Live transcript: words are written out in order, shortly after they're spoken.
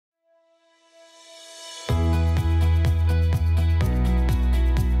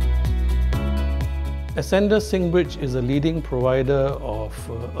Ascendas-Singbridge is a leading provider of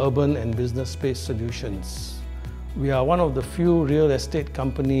urban and business space solutions. We are one of the few real estate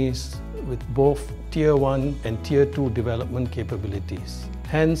companies with both Tier 1 and Tier 2 development capabilities.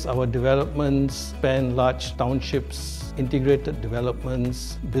 Hence, our developments span large townships, integrated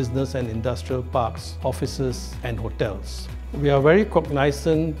developments, business and industrial parks, offices and hotels. We are very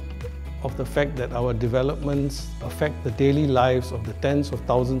cognizant of the fact that our developments affect the daily lives of the tens of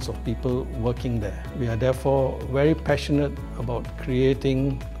thousands of people working there. We are therefore very passionate about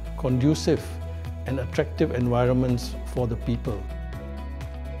creating conducive and attractive environments for the people.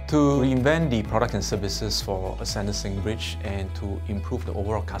 To reinvent the product and services for Ascendas-Singbridge and to improve the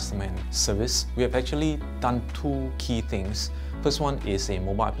overall customer service, we have actually done two key things. First one is a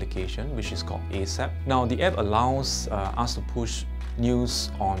mobile application which is called ASAP. Now the app allows us to push news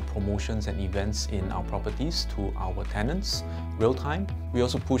on promotions and events in our properties to our tenants real time. We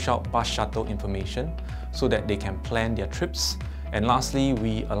also push out bus shuttle information so that they can plan their trips. And lastly,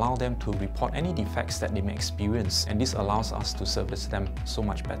 we allow them to report any defects that they may experience, and this allows us to service them so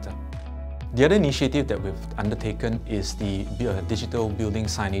much better. The other initiative that we've undertaken is the digital building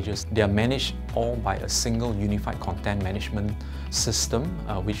signages. They are managed all by a single unified content management system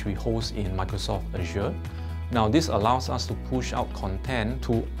which we host in Microsoft Azure. Now this allows us to push out content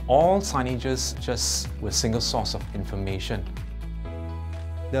to all signages just with a single source of information.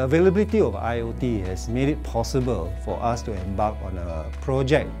 The availability of IoT has made it possible for us to embark on a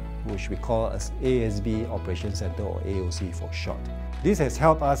project which we call as ASB Operation Centre, or AOC for short. This has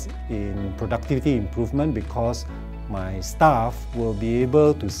helped us in productivity improvement because my staff will be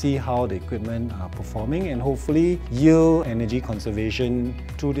able to see how the equipment are performing and hopefully yield energy conservation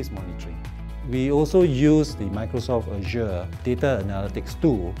through this monitoring. We also use the Microsoft Azure data analytics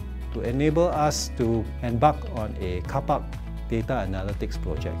tool to enable us to embark on a car park data analytics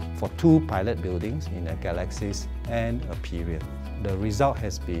project for 2 pilot buildings in a Galaxis and a Period. The result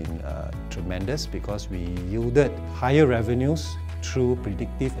has been tremendous because we yielded higher revenues through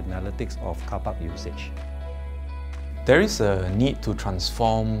predictive analytics of car park usage. There is a need to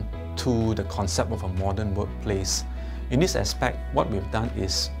transform to the concept of a modern workplace. In this aspect, what we've done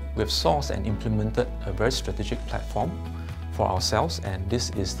is we've sourced and implemented a very strategic platform for ourselves, and this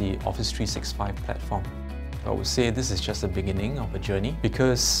is the Office 365 platform. I would say this is just the beginning of a journey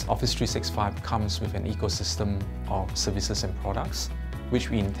because Office 365 comes with an ecosystem of services and products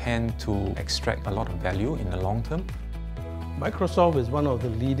which we intend to extract a lot of value in the long term. Microsoft is one of the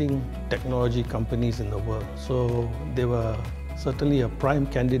leading technology companies in the world, so they were certainly a prime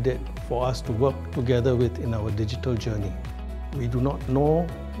candidate for us to work together with in our digital journey. We do not know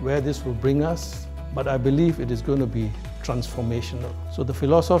where this will bring us, but I believe it is going to be transformational. So the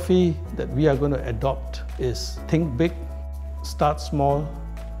philosophy that we are going to adopt is think big, start small,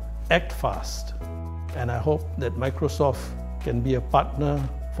 act fast. And I hope that Microsoft can be a partner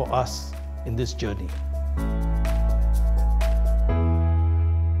for us in this journey.